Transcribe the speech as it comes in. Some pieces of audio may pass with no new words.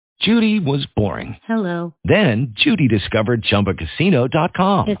Judy was boring. Hello. Then Judy discovered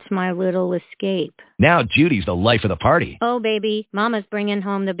ChumbaCasino.com. It's my little escape. Now Judy's the life of the party. Oh, baby, mama's bringing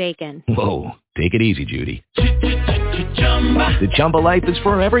home the bacon. Whoa, take it easy, Judy. The Chumba life is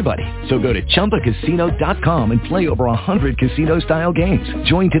for everybody. So go to ChumbaCasino.com and play over 100 casino-style games.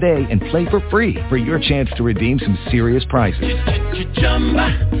 Join today and play for free for your chance to redeem some serious prizes.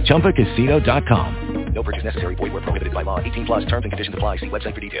 ChumbaCasino.com. No purchase necessary. Void where prohibited by law. 18 plus terms and conditions apply. See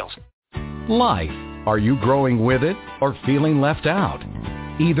website for details. Life. Are you growing with it or feeling left out?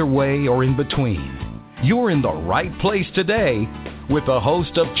 Either way or in between. You're in the right place today with the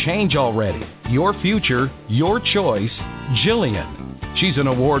host of Change Already, Your Future, Your Choice, Jillian. She's an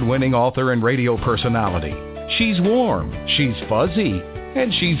award-winning author and radio personality. She's warm, she's fuzzy,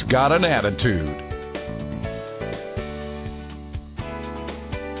 and she's got an attitude.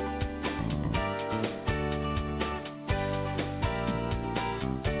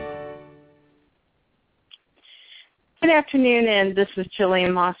 Good afternoon, and this is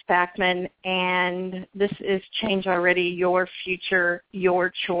Jillian Moss Backman, and this is Change Already, Your Future,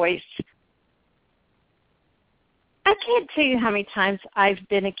 Your Choice. I can't tell you how many times I've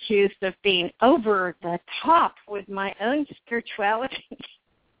been accused of being over the top with my own spirituality.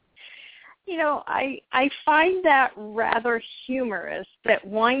 You know, I find that rather humorous that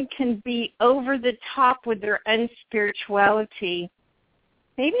one can be over the top with their own spirituality.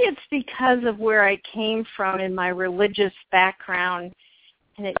 Maybe it's because of where I came from in my religious background,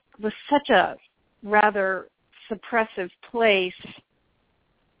 and it was such a rather suppressive place.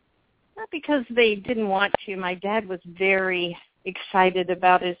 Not because they didn't want to. My dad was very excited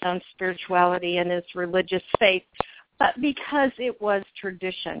about his own spirituality and his religious faith, but because it was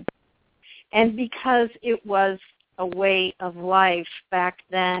tradition and because it was a way of life back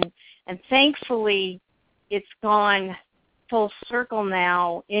then. And thankfully, it's gone full circle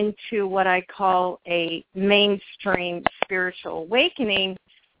now into what I call a mainstream spiritual awakening.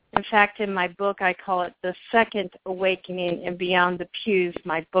 In fact, in my book, I call it The Second Awakening and Beyond the Pews,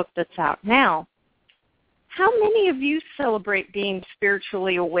 my book that's out now. How many of you celebrate being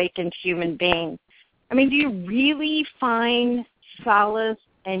spiritually awakened human beings? I mean, do you really find solace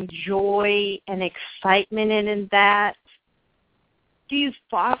and joy and excitement in that? Do you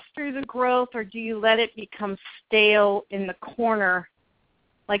foster the growth, or do you let it become stale in the corner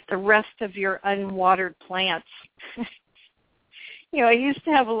like the rest of your unwatered plants? You know, I used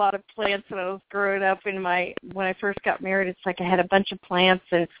to have a lot of plants when I was growing up. When I first got married, it's like I had a bunch of plants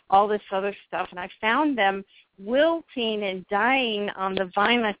and all this other stuff, and I found them wilting and dying on the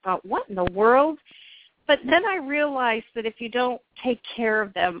vine. I thought, what in the world? But then I realized that if you don't take care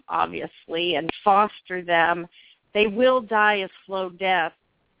of them, obviously, and foster them, they will die a slow death,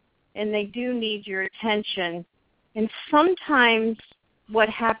 and they do need your attention. And sometimes what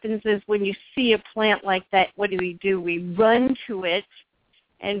happens is when you see a plant like that, what do? We run to it,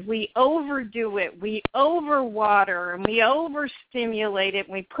 and we overdo it. We overwater, and we overstimulate it,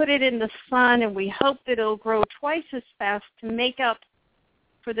 and we put it in the sun, and we hope that it'll grow twice as fast to make up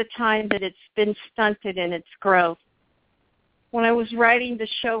for the time that it's been stunted in its growth. When I was writing the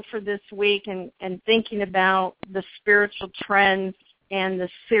show for this week and thinking about the spiritual trends and the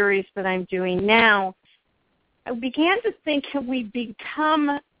series that I'm doing now, I began to think, have we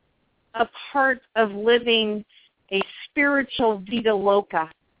become a part of living a spiritual Vita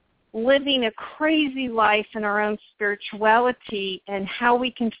Loca, living a crazy life in our own spirituality, and how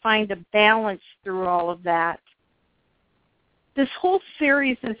we can find a balance through all of that? This whole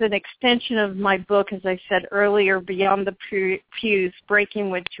series is an extension of my book, as I said earlier, Beyond the Pews, Breaking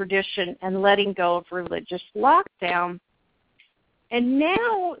with Tradition and Letting Go of Religious Lockdown. And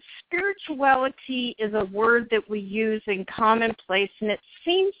now spirituality is a word that we use in commonplace, and it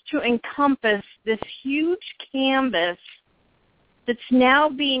seems to encompass this huge canvas that's now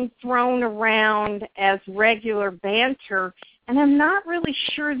being thrown around as regular banter, and I'm not really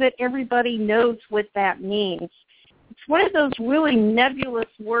sure that everybody knows what that means. It's one of those really nebulous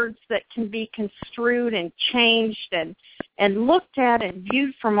words that can be construed and changed and looked at and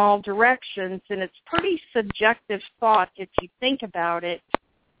viewed from all directions, and it's pretty subjective thought if you think about it.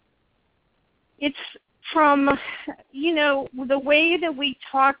 It's from, you know, the way that we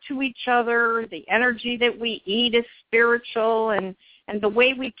talk to each other, the energy that we eat is spiritual, and the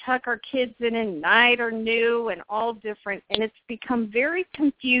way we tuck our kids in at night are new and all different, and it's become very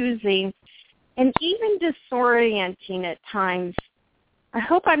confusing and even disorienting at times. I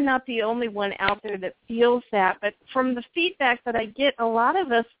hope I'm not the only one out there that feels that, but from the feedback that I get, a lot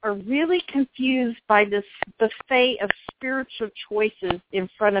of us are really confused by this buffet of spiritual choices in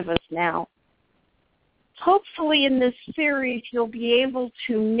front of us now. hopefully in this series you'll be able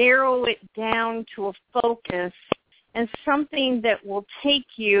to narrow it down to a focus and something that will take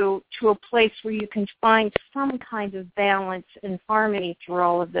you to a place where you can find some kind of balance and harmony through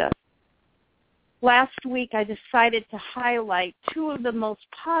all of this. Last week, I decided to highlight two of the most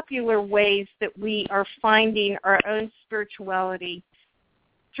popular ways that we are finding our own spirituality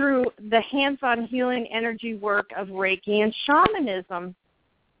through the hands-on healing energy work of Reiki and shamanism.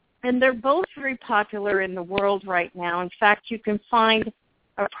 And they're both very popular in the world right now. In fact, you can find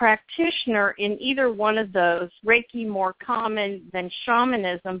a practitioner in either one of those. Reiki more common than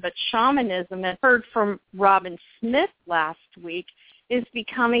shamanism, but shamanism, I heard from Robin Smith last week, is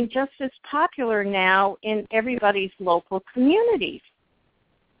becoming just as popular now in everybody's local communities.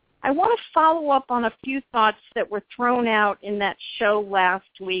 I want to follow up on a few thoughts that were thrown out in that show last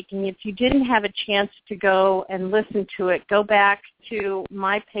week, and if you didn't have a chance to go and listen to it, go back to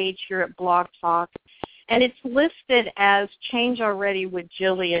my page here at Blog Talk, and it's listed as Change Already with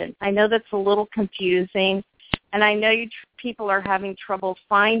Jillian. I know that's a little confusing, and I know people are having trouble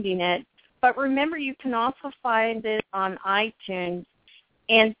finding it, but remember you can also find it on iTunes.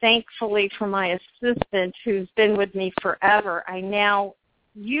 And thankfully for my assistant, who's been with me forever, I now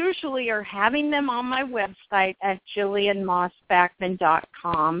usually are having them on my website at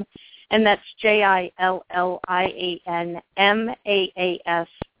jillianmaasbackman.com, and that's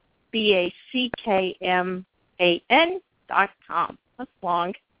jillianmaasbackman.com. That's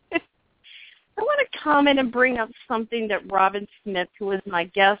long. I want to comment and bring up something that Robin Smith, who was my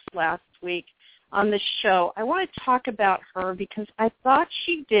guest last week on the show, I want to talk about her because I thought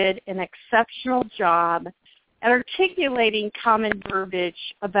she did an exceptional job at articulating common verbiage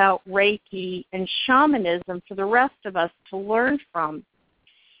about Reiki and shamanism for the rest of us to learn from.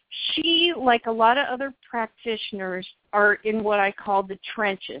 She, like a lot of other practitioners, are in what I call the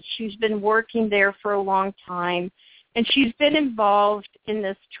trenches. She's been working there for a long time, and she's been involved in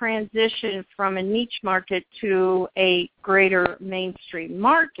this transition from a niche market to a greater mainstream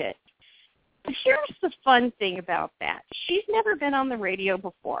market. But here's the fun thing about that. She's never been on the radio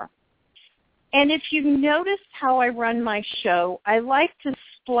before. And if you noticed how I run my show, I like to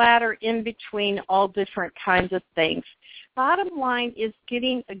splatter in between all different kinds of things. Bottom line is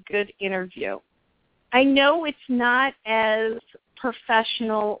getting a good interview. I know it's not as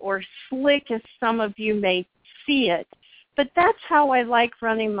professional or slick as some of you may see it, but that's how I like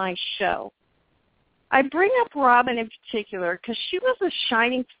running my show. I bring up Robin in particular because she was a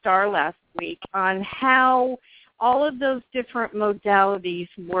shining star last week on how all of those different modalities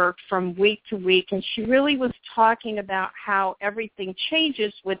work from week to week, and she really was talking about how everything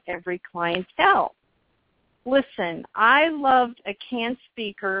changes with every clientele. Listen, I loved a canned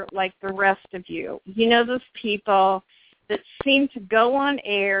speaker like the rest of you. You know those people that seem to go on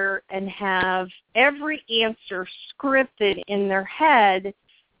air and have every answer scripted in their head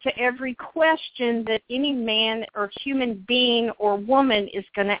to every question that any man or human being or woman is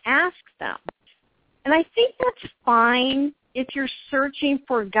going to ask them. And I think that's fine if you're searching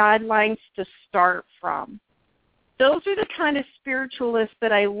for guidelines to start from. Those are the kind of spiritualists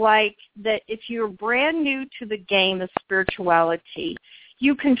that I like, that if you're brand new to the game of spirituality,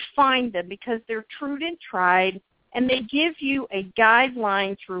 you can find them because they're true and tried, and they give you a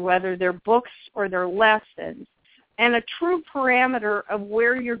guideline through whether they're books or their lessons, and a true parameter of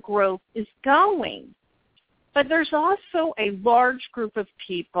where your growth is going. But there's also a large group of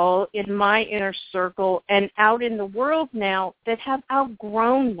people in my inner circle and out in the world now that have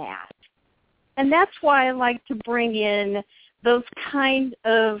outgrown that. And that's why I like to bring in those kind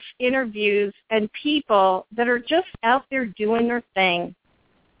of interviews and people that are just out there doing their thing.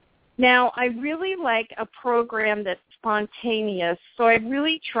 Now, I really like a program that's spontaneous, so I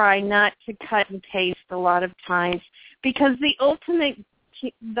really try not to cut and paste a lot of times, because the ultimate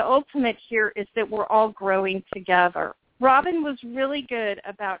here is that we're all growing together. Robin was really good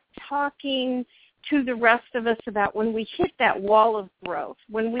about talking to the rest of us about when we hit that wall of growth,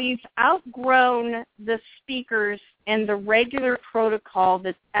 when we've outgrown the speakers and the regular protocol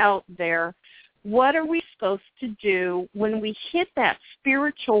that's out there. What are we supposed to do when we hit that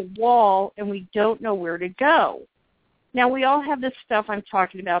spiritual wall and we don't know where to go? Now, we all have this stuff I'm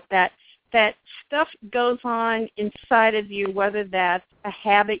talking about, that stuff goes on inside of you, whether that's a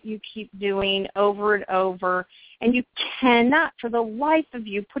habit you keep doing over and over, and you cannot, for the life of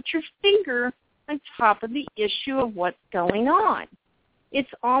you, put your finger on top of the issue of what's going on.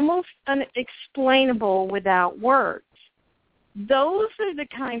 It's almost unexplainable without words. Those are the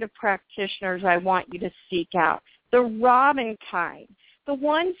kind of practitioners I want you to seek out, the Robin kind, the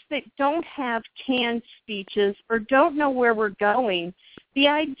ones that don't have canned speeches or don't know where we're going, The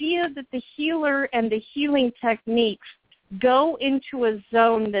idea that the healer and the healing techniques go into a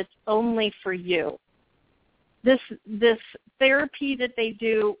zone that's only for you. This therapy that they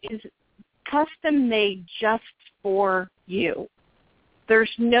do is custom made just for you.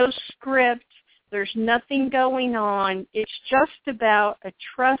 There's no script. There's nothing going on. It's just about a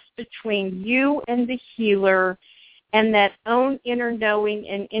trust between you and the healer and that own inner knowing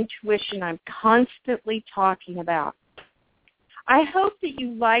and intuition I'm constantly talking about. I hope that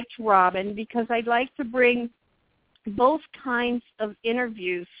you liked Robin, because I'd like to bring both kinds of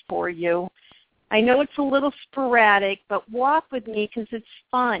interviews for you. I know it's a little sporadic, but walk with me because it's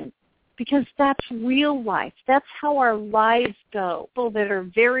fun, because that's real life. That's how our lives go. People that are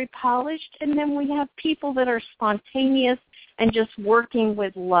very polished, and then we have people that are spontaneous and just working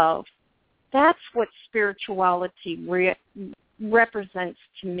with love. That's what spirituality represents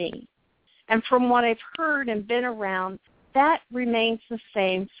to me. And from what I've heard and been around, that remains the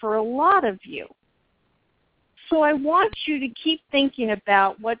same for a lot of you. So I want you to keep thinking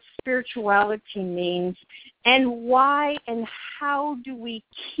about what spirituality means and why and how do we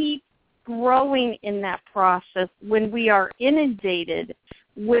keep growing in that process when we are inundated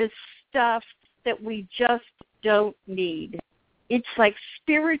with stuff that we just don't need. It's like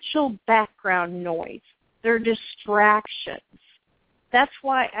spiritual background noise. They're distractions. That's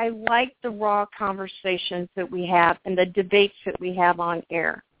why I like the raw conversations that we have and the debates that we have on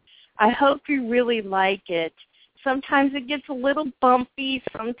air. I hope you really like it. Sometimes it gets a little bumpy.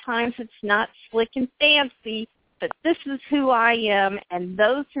 Sometimes it's not slick and fancy. But this is who I am, and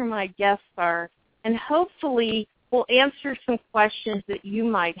those who my guests are. And hopefully we'll answer some questions that you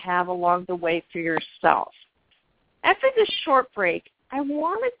might have along the way for yourself. After this short break, I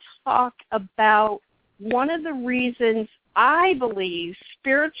want to talk about one of the reasons I believe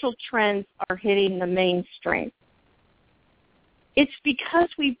spiritual trends are hitting the mainstream. It's because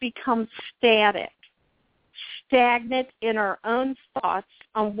we've become stagnant in our own thoughts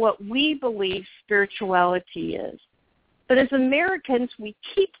on what we believe spirituality is. But as Americans, we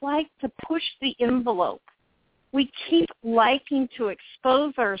keep like to push the envelope. We keep liking to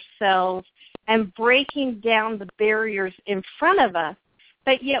expose ourselves and breaking down the barriers in front of us,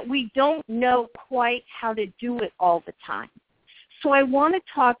 but yet we don't know quite how to do it all the time. So I want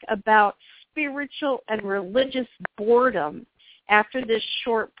to talk about spiritual and religious boredom after this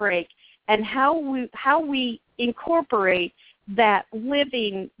short break and how we incorporate that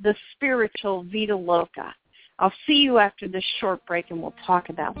living the spiritual Vita Loca. I'll see you after this short break and we'll talk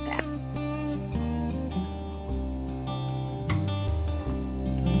about that.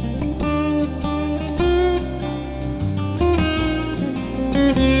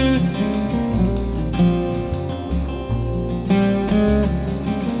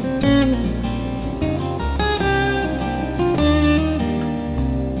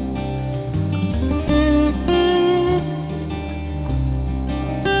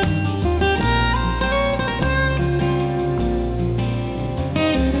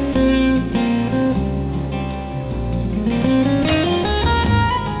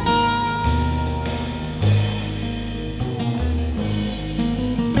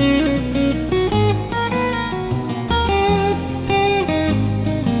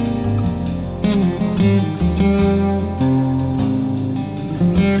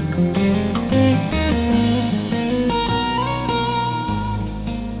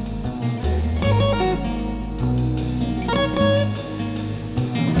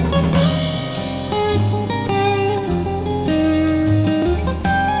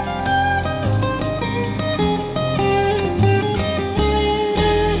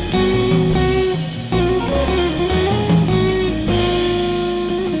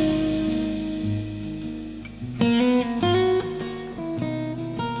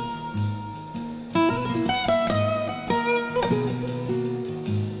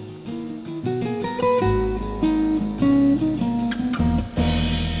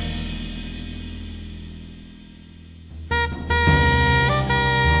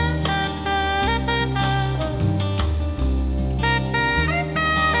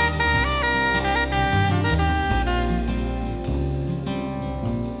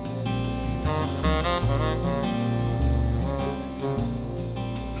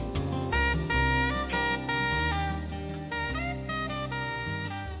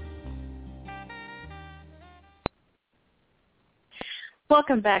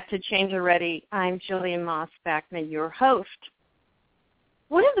 Welcome back to Change Already. I'm Jillian Maas, backman, your host.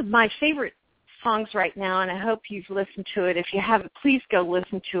 One of my favorite songs right now, and I hope you've listened to it. If you haven't, please go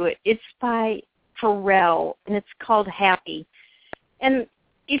listen to it. It's by Pharrell, and it's called Happy. And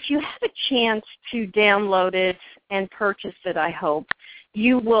if you have a chance to download it and purchase it, I hope,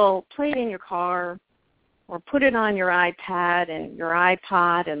 You will play it in your car or put it on your iPad and your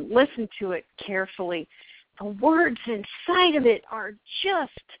iPod and listen to it carefully. The words inside of it are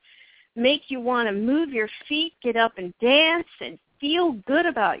just make you want to move your feet, get up and dance, and feel good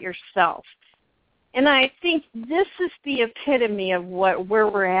about yourself. And I think this is the epitome of where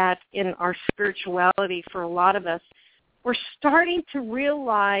we're at in our spirituality for a lot of us. We're starting to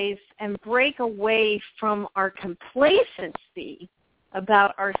realize and break away from our complacency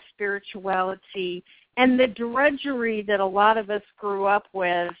about our spirituality and the drudgery that a lot of us grew up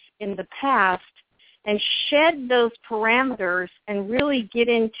with in the past, and shed those parameters and really get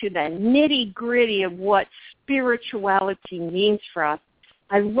into the nitty-gritty of what spirituality means for us.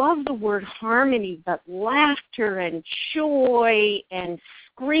 I love the word harmony, but laughter and joy and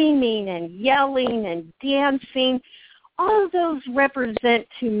screaming and yelling and dancing, all of those represent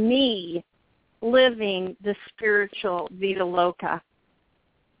to me living the spiritual Vita Loca.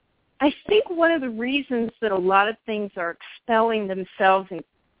 I think one of the reasons that a lot of things are expelling themselves and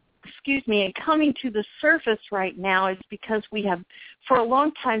coming to the surface right now is because we have, for a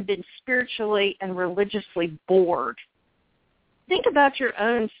long time, been spiritually and religiously bored. Think about your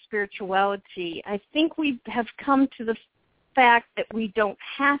own spirituality. I think we have come to the fact that we don't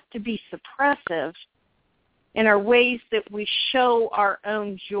have to be suppressive in our ways that we show our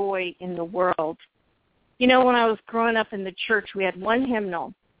own joy in the world. You know, when I was growing up in the church, we had one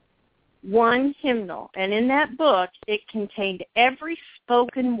hymnal, and in that book, it contained every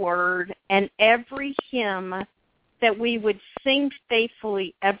spoken word and every hymn that we would sing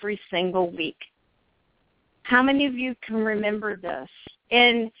faithfully every single week. How many of you can remember this?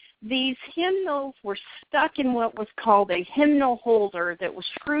 And these hymnals were stuck in what was called a hymnal holder that was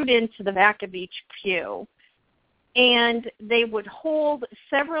screwed into the back of each pew. And they would hold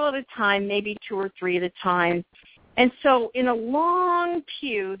several at a time, maybe 2 or 3 at a time. And so in a long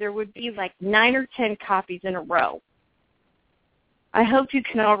pew, there would be like 9 or 10 copies in a row. I hope you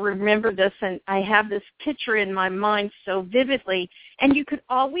can all remember this, and I have this picture in my mind so vividly. And you could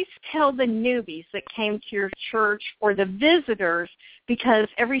always tell the newbies that came to your church or the visitors, because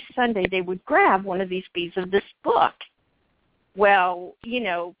every Sunday they would grab one of these pieces of this book. Well, you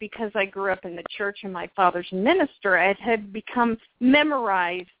know, because I grew up in the church and my father's a minister, it had become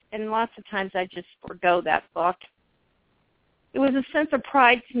memorized, and lots of times I just forgo that book. It was a sense of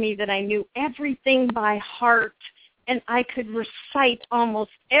pride to me that I knew everything by heart, and I could recite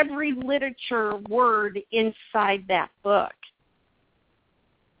almost every literature word inside that book.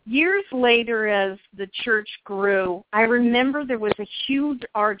 Years later, as the church grew, I remember there was a huge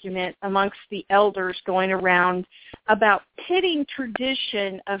argument amongst the elders going around about pitting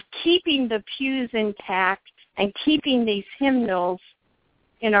tradition of keeping the pews intact and keeping these hymnals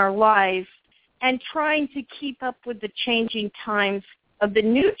in our lives and trying to keep up with the changing times of the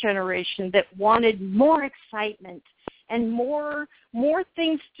new generation that wanted more excitement and more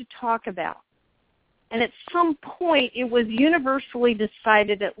things to talk about. And at some point, it was universally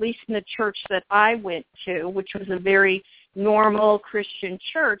decided, at least in the church that I went to, which was a very normal Christian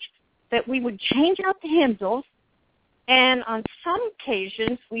church, that we would change out the hymnals, and on some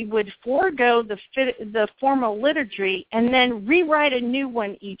occasions, we would forego the formal liturgy and then rewrite a new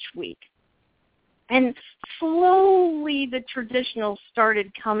one each week. And slowly the traditionals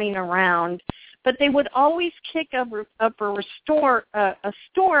started coming around, but they would always kick up a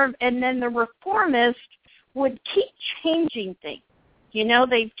storm, and then the reformists would keep changing things. You know,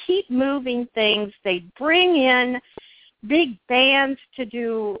 they'd keep moving things. They'd bring in big bands to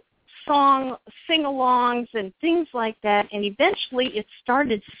do sing-alongs and things like that, and eventually it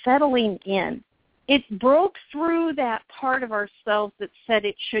started settling in. It broke through that part of ourselves that said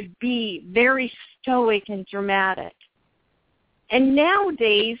it should be very stoic and dramatic. And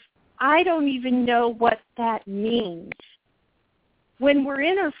nowadays, I don't even know what that means. When we're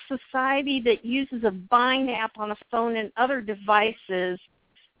in a society that uses a Vine app on a phone and other devices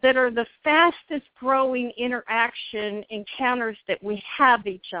that are the fastest growing interaction encounters that we have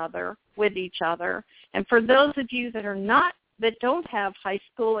with each other, and for those of you that don't have high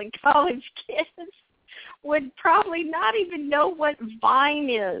school and college kids, would probably not even know what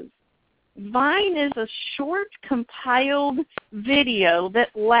Vine is. Vine is a short compiled video that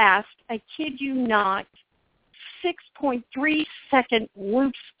lasts, I kid you not, 6.3 second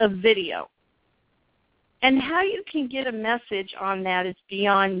loops of video. And how you can get a message on that is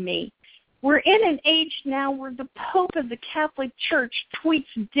beyond me. We're in an age now where the Pope of the Catholic Church tweets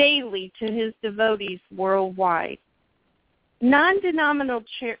daily to his devotees worldwide.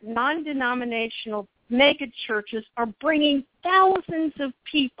 Non-denominational mega churches are bringing thousands of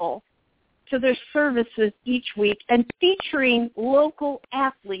people to their services each week and featuring local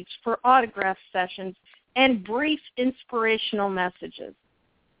athletes for autograph sessions and brief inspirational messages.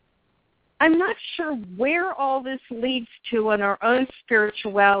 I'm not sure where all this leads to in our own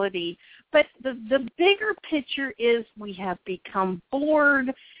spirituality, but the bigger picture is we have become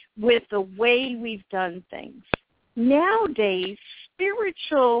bored with the way we've done things. Nowadays,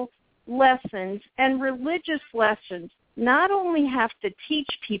 spiritual lessons and religious lessons not only have to teach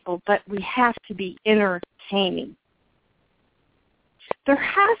people, but we have to be entertaining. There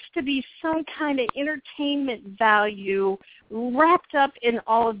has to be some kind of entertainment value wrapped up in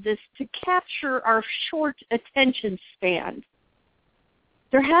all of this to capture our short attention span.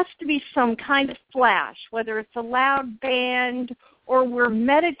 There has to be some kind of flash, whether it's a loud band or we're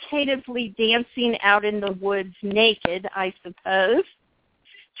meditatively dancing out in the woods naked, I suppose,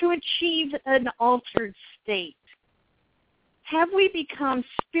 to achieve an altered state. Have we become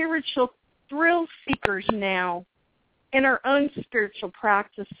spiritual thrill seekers now in our own spiritual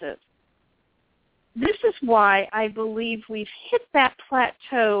practices? This is why I believe we've hit that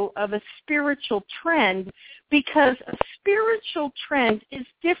plateau of a spiritual trend, because a spiritual trend is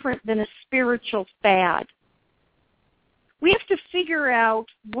different than a spiritual fad. We have to figure out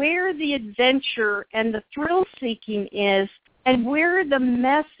where the adventure and the thrill-seeking is and where the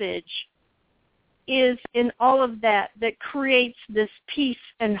message is in all of that creates this peace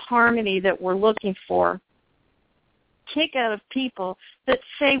and harmony that we're looking for. Kick out of people that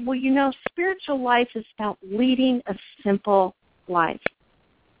say, well, you know, spiritual life is about leading a simple life.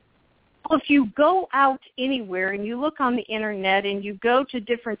 Well, if you go out anywhere and you look on the internet and you go to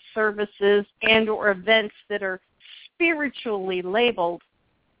different services and or events that are spiritually labeled,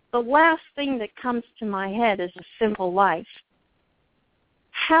 the last thing that comes to my head is a simple life.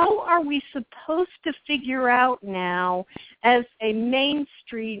 How are we supposed to figure out now as a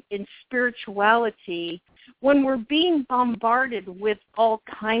mainstream in spirituality when we're being bombarded with all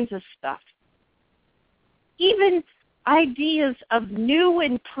kinds of stuff? Even ideas of new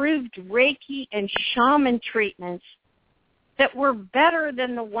improved Reiki and shaman treatments that were better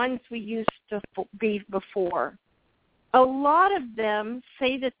than the ones we used to be before. A lot of them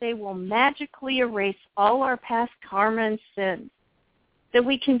say that they will magically erase all our past karma and sins, that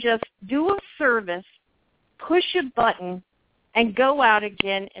we can just do a service, push a button, and go out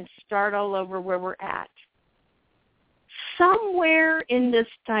again and start all over where we're at. Somewhere in this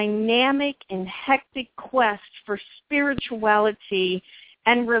dynamic and hectic quest for spirituality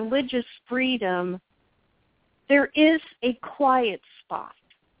and religious freedom, there is a quiet spot.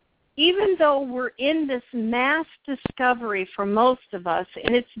 Even though we're in this mass discovery for most of us,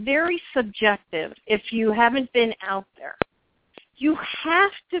 and it's very subjective if you haven't been out there, you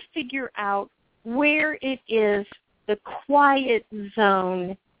have to figure out where it is the quiet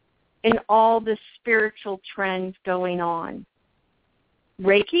zone in all the spiritual trends going on.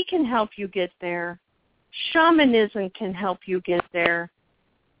 Reiki can help you get there. Shamanism can help you get there.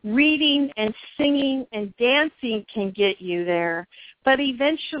 Reading and singing and dancing can get you there. But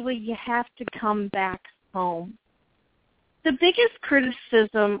eventually you have to come back home. The biggest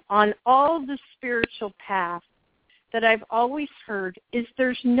criticism on all the spiritual paths that I've always heard is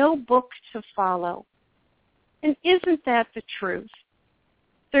there's no book to follow. And isn't that the truth?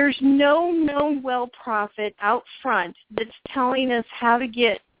 There's no known well prophet out front that's telling us how to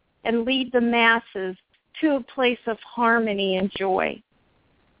get and lead the masses to a place of harmony and joy.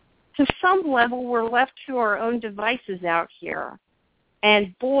 To some level, we're left to our own devices out here.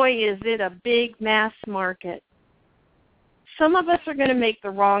 And boy, is it a big mass market. Some of us are going to make the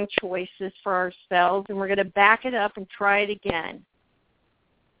wrong choices for ourselves, and we're going to back it up and try it again.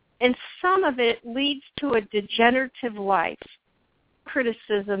 And some of it leads to a degenerative life.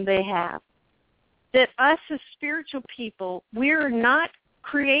 Criticism they have, that us as spiritual people, we're not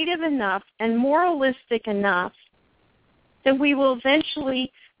creative enough and moralistic enough that we will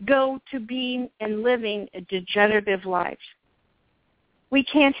eventually go to being and living a degenerative life. We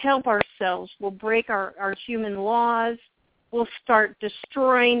can't help ourselves. We'll break our human laws. We'll start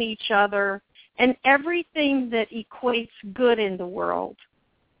destroying each other and everything that equates good in the world.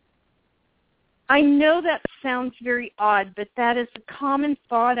 I know that sounds very odd, but that is a common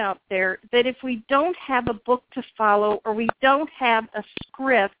thought out there, that if we don't have a book to follow or we don't have a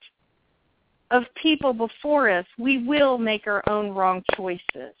script of people before us, we will make our own wrong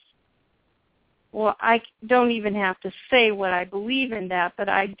choices. Well, I don't even have to say what I believe in that, but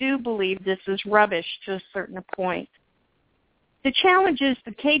I do believe this is rubbish to a certain point. The challenge is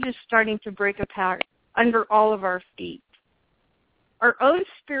the cage is starting to break apart under all of our feet. our own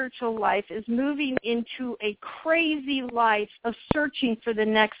spiritual life is moving into a crazy life of searching for the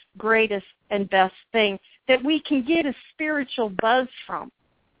next greatest and best thing that we can get a spiritual buzz from.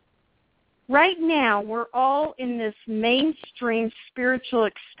 Right now, we're all in this mainstream spiritual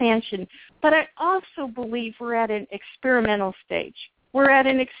expansion, but I also believe we're at an experimental stage. We're at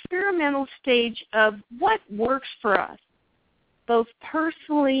an experimental stage of what works for us, both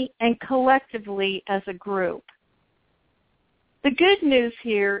personally and collectively as a group. The good news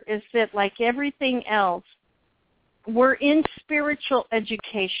here is that, like everything else, we're in spiritual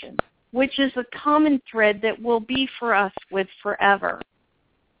education, which is a common thread that will be for us with forever.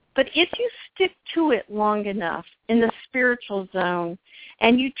 But if you stick to it long enough in the spiritual zone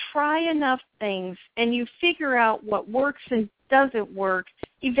and you try enough things and you figure out what works and doesn't work,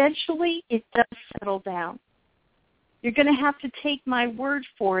 eventually it does settle down. You're going to have to take my word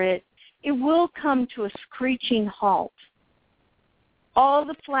for it. It will come to a screeching halt. All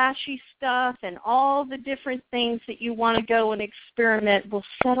the flashy stuff and all the different things that you want to go and experiment will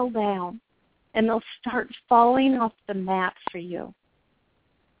settle down, and they'll start falling off the map for you.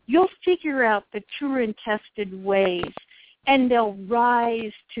 You'll figure out the true and tested ways, and they'll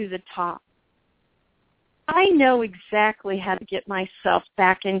rise to the top. I know exactly how to get myself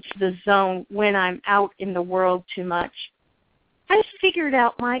back into the zone when I'm out in the world too much. I've figured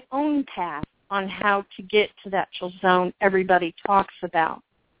out my own path on how to get to that zone everybody talks about.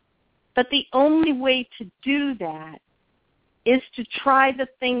 But the only way to do that is to try the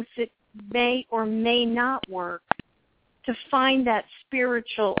things that may or may not work, to find that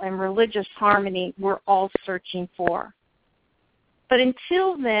spiritual and religious harmony we're all searching for. But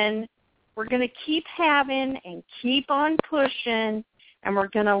until then, we're going to keep having and keep on pushing, and we're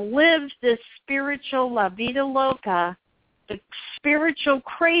going to live this spiritual La Vida Loca, the spiritual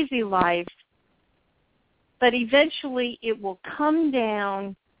crazy life. But eventually it will come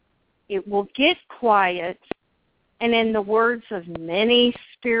down, it will get quiet, and in the words of many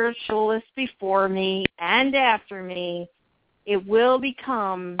spiritualists before me and after me, it will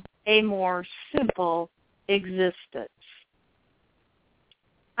become a more simple existence.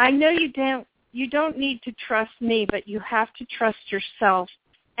 I know you don't need to trust me, but you have to trust yourself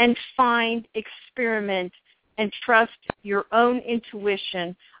and find, experiment, and trust your own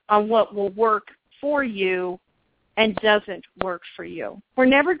intuition on what will work for you and doesn't work for you. We're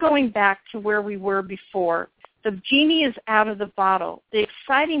never going back to where we were before. The genie is out of the bottle. The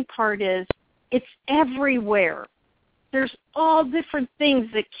exciting part is it's everywhere. There's all different things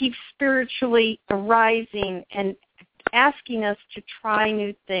that keep spiritually arising and asking us to try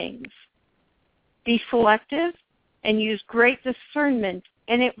new things. Be selective and use great discernment,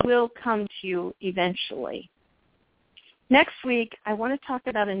 and it will come to you eventually. Next week, I want to talk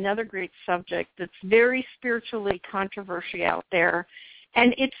about another great subject that's very spiritually controversial out there,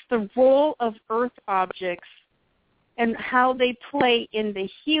 and it's the role of earth objects and how they play in the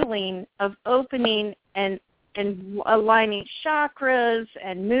healing of opening and aligning chakras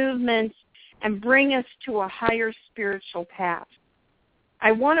and movements and bring us to a higher spiritual path.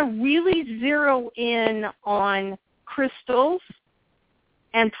 I want to really zero in on crystals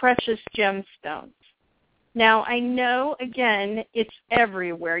and precious gemstones. Now, I know, again, it's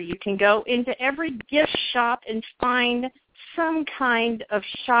everywhere. You can go into every gift shop and find some kind of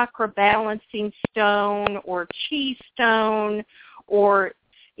chakra balancing stone or chi stone or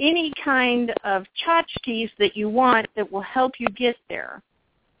any kind of tchotchkes that you want that will help you get there.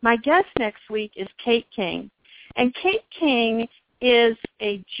 My guest next week is Kate King. And Kate King is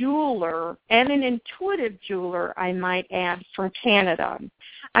a jeweler and an intuitive jeweler, I might add, from Canada.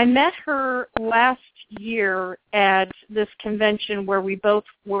 I met her last year at this convention where we both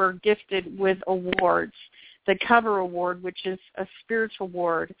were gifted with awards, the Cover Award, which is a spiritual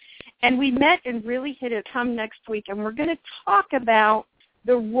award. And we met and really hit it. Come next week, and we're going to talk about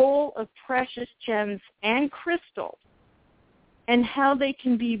the role of precious gems and crystals and how they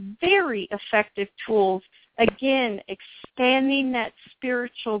can be very effective tools, again, expanding that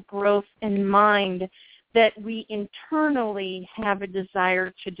spiritual growth in mind that we internally have a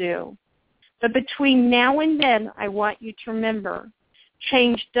desire to do. But between now and then, I want you to remember,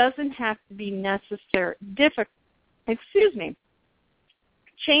 change doesn't have to be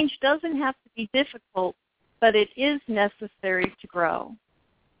Change doesn't have to be difficult, but it is necessary to grow.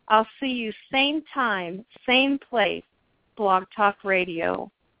 I'll see you same time, same place, Blog Talk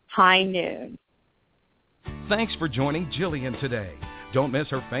Radio, high noon. Thanks for joining Jillian today. Don't miss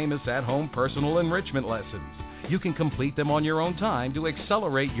her famous at-home personal enrichment lessons. You can complete them on your own time to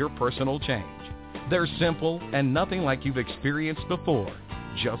accelerate your personal change. They're simple and nothing like you've experienced before.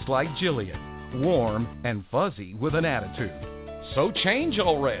 Just like Jillian, warm and fuzzy with an attitude. So change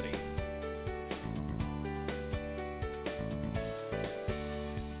already.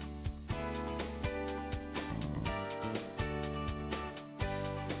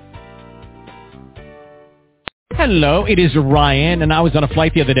 Hello, it is Ryan, and I was on a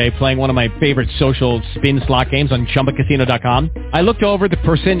flight the other day playing one of my favorite social spin slot games on ChumbaCasino.com. I looked over at the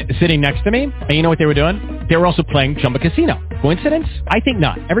person sitting next to me, and you know what they were doing? They were also playing Chumba Casino. Coincidence? I think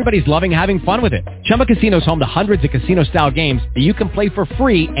not. Everybody's loving having fun with it. Chumba Casino is home to hundreds of casino-style games that you can play for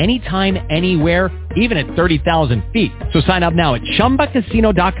free anytime, anywhere, even at 30,000 feet. So sign up now at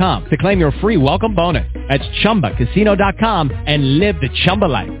ChumbaCasino.com to claim your free welcome bonus. That's ChumbaCasino.com and live the Chumba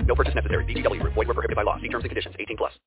life. No purchase necessary. VGW. Void where prohibited by law. See terms and conditions. 18+.